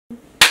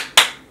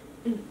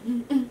Hey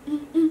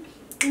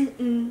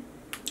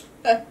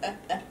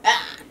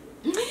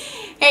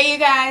you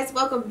guys,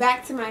 welcome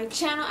back to my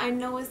channel. I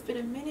know it's been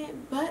a minute,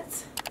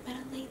 but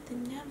better late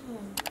than never.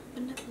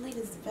 But never late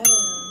is better.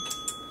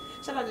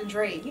 Shout out to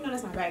Drake, you know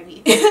that's my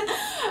baby.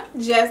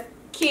 Just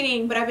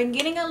kidding, but I've been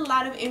getting a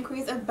lot of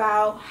inquiries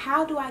about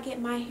how do I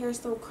get my hair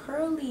so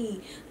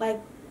curly,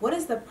 like what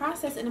is the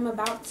process, and I'm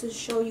about to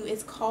show you.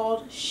 It's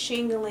called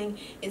shingling.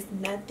 It's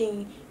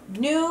nothing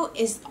new,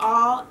 it's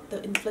all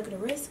the inflict of the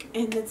risk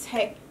and the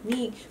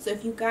technique. So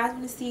if you guys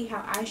want to see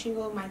how I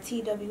shingle my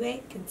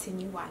T.W.A,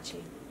 continue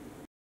watching.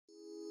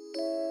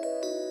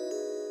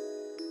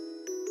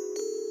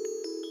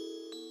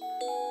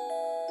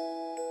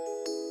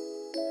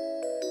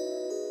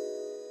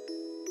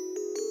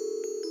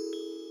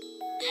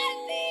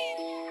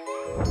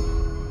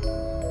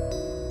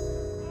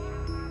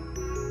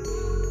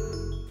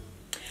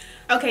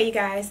 Okay you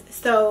guys,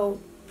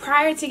 so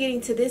prior to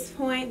getting to this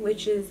point,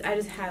 which is I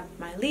just have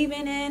my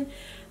leave-in in,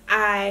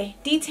 I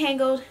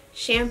detangled,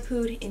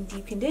 shampooed, and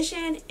deep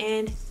conditioned,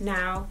 and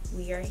now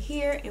we are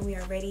here and we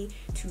are ready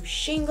to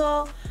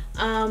shingle.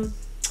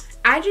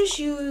 I just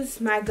use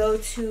my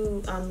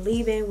go-to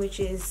leave-in, which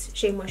is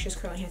Shea Moisture's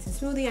Curl Enhancing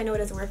Smoothie. I know it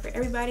doesn't work for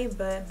everybody,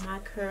 but my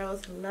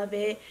curls love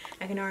it.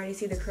 I can already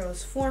see the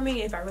curls forming.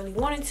 If I really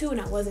wanted to and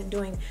I wasn't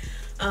doing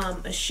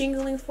a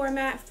shingling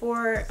format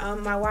for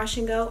my wash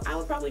and go, I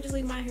would probably just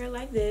leave my hair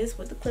like this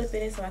with the clip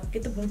in it so I could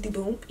get the boomty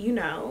boom, you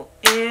know,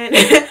 and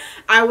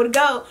I would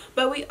go.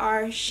 But we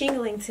are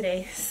shingling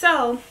today,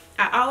 so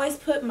I always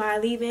put my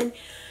leave-in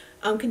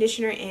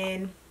conditioner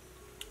in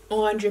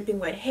on dripping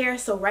wet hair.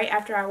 So right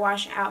after I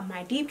wash out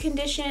my deep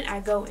condition, I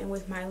go in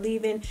with my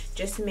leave-in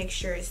just to make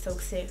sure it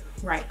soaks it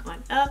right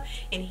on up.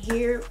 And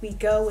here we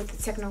go with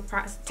the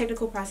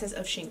technical process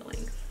of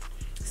shingling.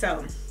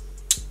 So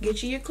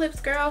get you your clips,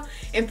 girl.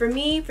 And for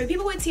me, for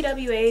people with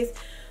T.W.As,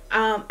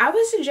 I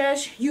would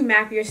suggest you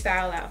map your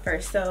style out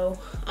first. So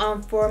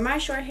for my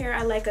short hair,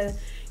 I like a,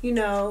 you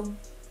know,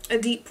 a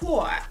deep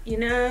pour, you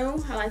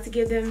know. I like to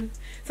give them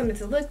something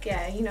to look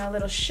at, you know, a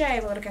little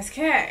shave, a little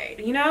cascade,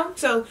 you know.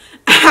 So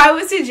I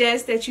would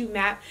suggest that you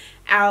map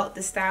out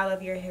the style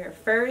of your hair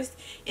first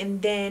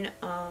and then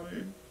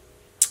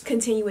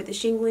continue with the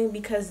shingling,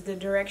 because the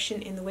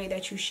direction and the way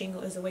that you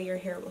shingle is the way your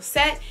hair will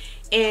set.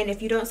 And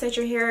if you don't set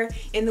your hair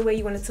in the way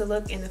you want it to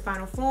look in the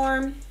final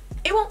form,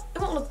 it won't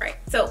look right.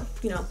 So,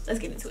 you know, let's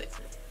get into it.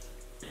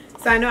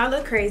 So I know I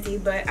look crazy,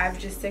 but I've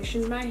just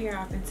sectioned my hair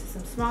off into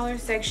some smaller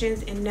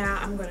sections, and now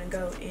I'm gonna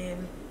go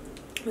in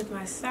with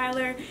my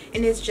styler,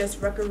 and it's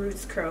just Rucker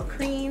Roots Curl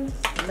Cream.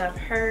 Love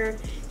her.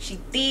 She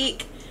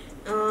thick,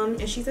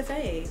 and she's a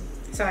fave.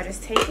 So I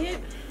just take it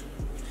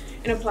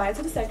and apply it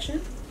to the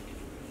section.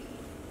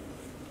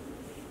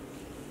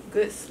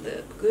 Good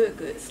slip,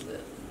 good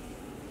slip.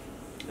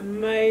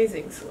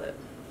 Amazing slip.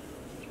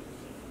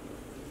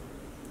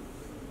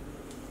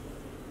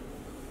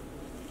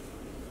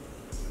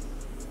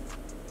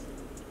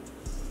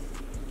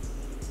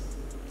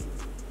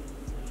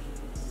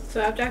 So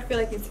after I feel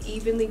like it's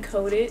evenly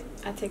coated,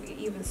 I take an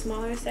even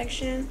smaller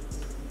section,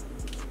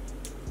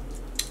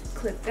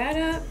 clip that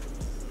up.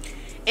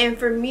 And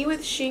for me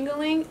with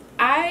shingling,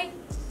 I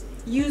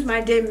use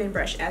my Denman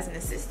brush as an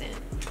assistant.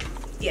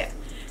 Yeah,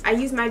 I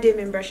use my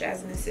Denman brush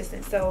as an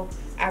assistant. So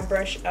I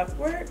brush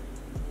upward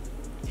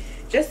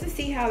just to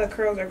see how the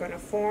curls are going to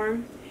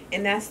form.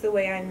 And that's the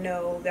way I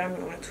know that I'm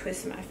going to want to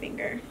twist my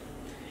finger.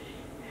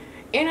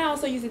 And I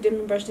also use a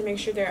Denman brush to make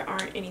sure there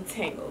aren't any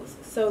tangles.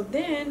 So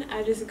then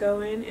I just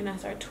go in and I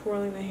start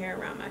twirling the hair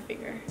around my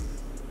finger,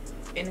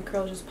 and the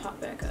curls just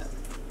pop back up.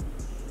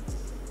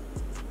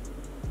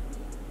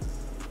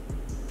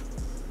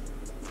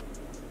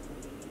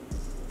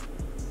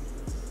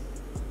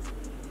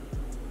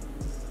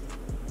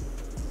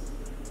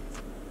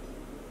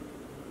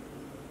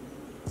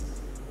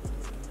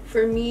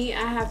 For me,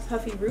 I have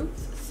puffy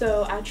roots,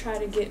 so I try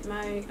to get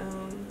my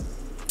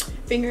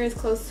finger as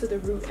close to the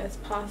root as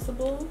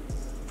possible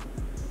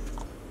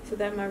so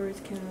that my roots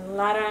can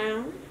lie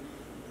down.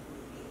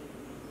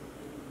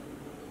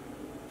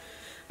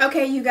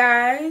 Okay you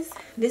guys,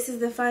 this is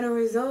the final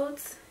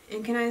results,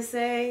 and can I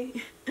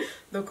say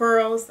the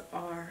curls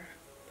are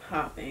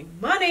popping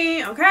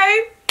money,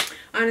 okay?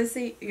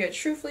 Honestly, yeah,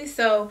 truthfully.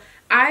 So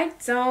I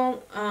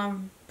don't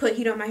put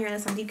heat on my hair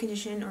unless I'm deep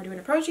conditioned or doing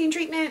a protein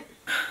treatment.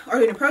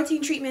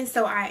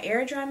 So I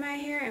air dry my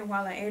hair, and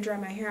while I air dry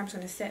my hair, I'm just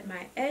going to set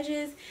my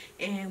edges,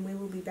 and we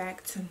will be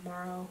back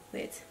tomorrow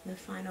with the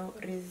final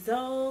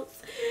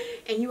results.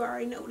 And you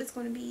already know what it's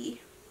going to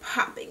be.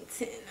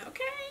 Poppington,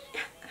 okay?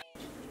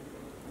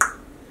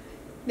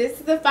 This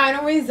is the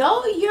final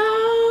result,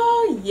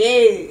 y'all.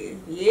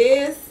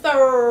 Yes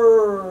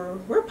sir,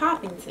 we're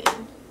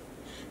Poppington.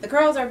 The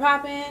curls are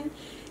popping.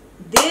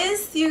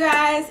 This, you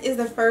guys, is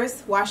the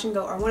first wash and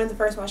go, or one of the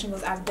first wash and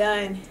goes I've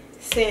done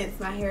since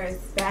my hair is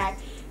back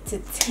to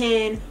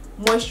 10,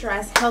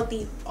 moisturized,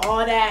 healthy,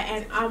 all that,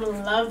 and I'm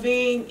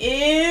loving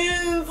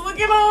it. Look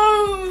at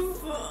those.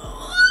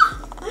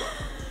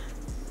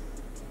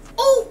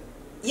 Oh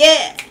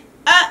yeah,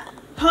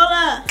 hold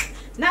up,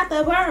 not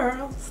the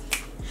world's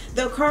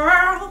the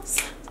curls.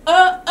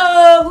 Oh,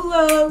 oh,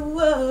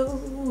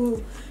 oh,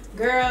 oh.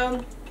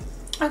 Girl.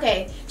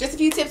 Okay, just a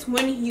few tips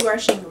when you are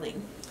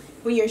shingling.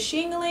 When you're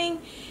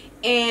shingling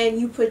and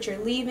you put your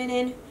leave-in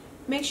in,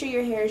 make sure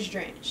your hair is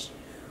drenched.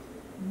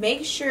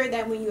 Make sure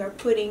that when you are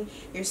putting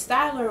your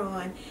styler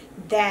on,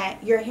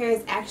 that your hair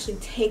is actually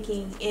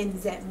taking in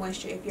that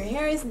moisture. If your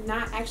hair is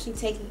not actually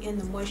taking in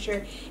the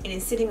moisture and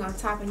it's sitting on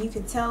top, and you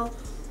can tell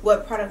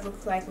what product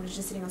looks like when it's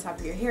just sitting on top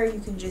of your hair, you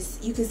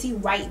can see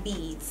white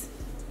beads.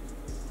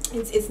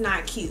 It's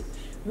not cute.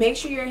 Make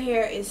sure your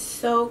hair is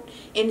soaked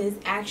and is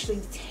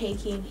actually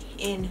taking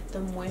in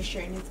the moisture,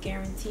 and it's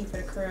guaranteed for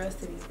the curls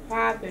to be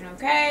popping,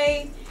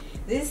 okay?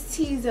 This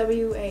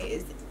T.W.A.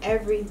 is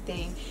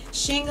everything.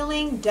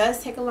 Shingling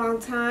does take a long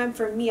time.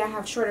 For me, I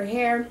have shorter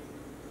hair,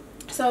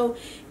 so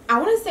I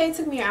want to say it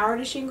took me an hour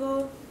to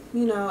shingle,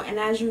 you know, and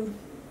as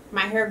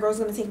my hair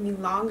grows, it's going to take me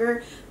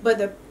longer, but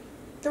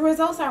the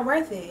results are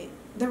worth it.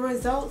 The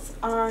results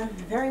are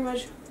very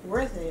much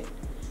worth it.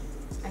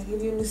 I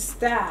give you a new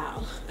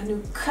style, a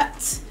new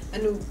cut, a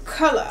new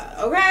color,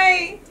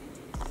 okay?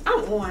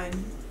 I'm on.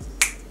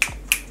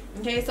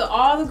 Okay, so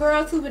all the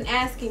girls who've been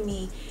asking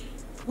me,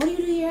 what do you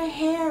do to your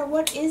hair?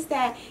 What is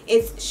that?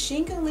 It's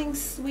shingling,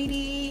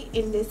 sweetie,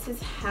 and this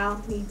is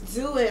how we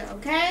do it,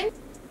 okay?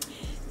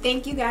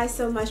 Thank you guys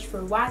so much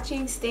for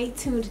watching. Stay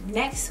tuned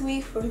next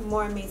week for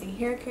more amazing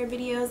hair care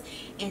videos.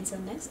 Until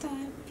next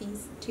time,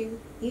 peace to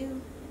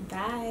you.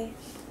 Bye.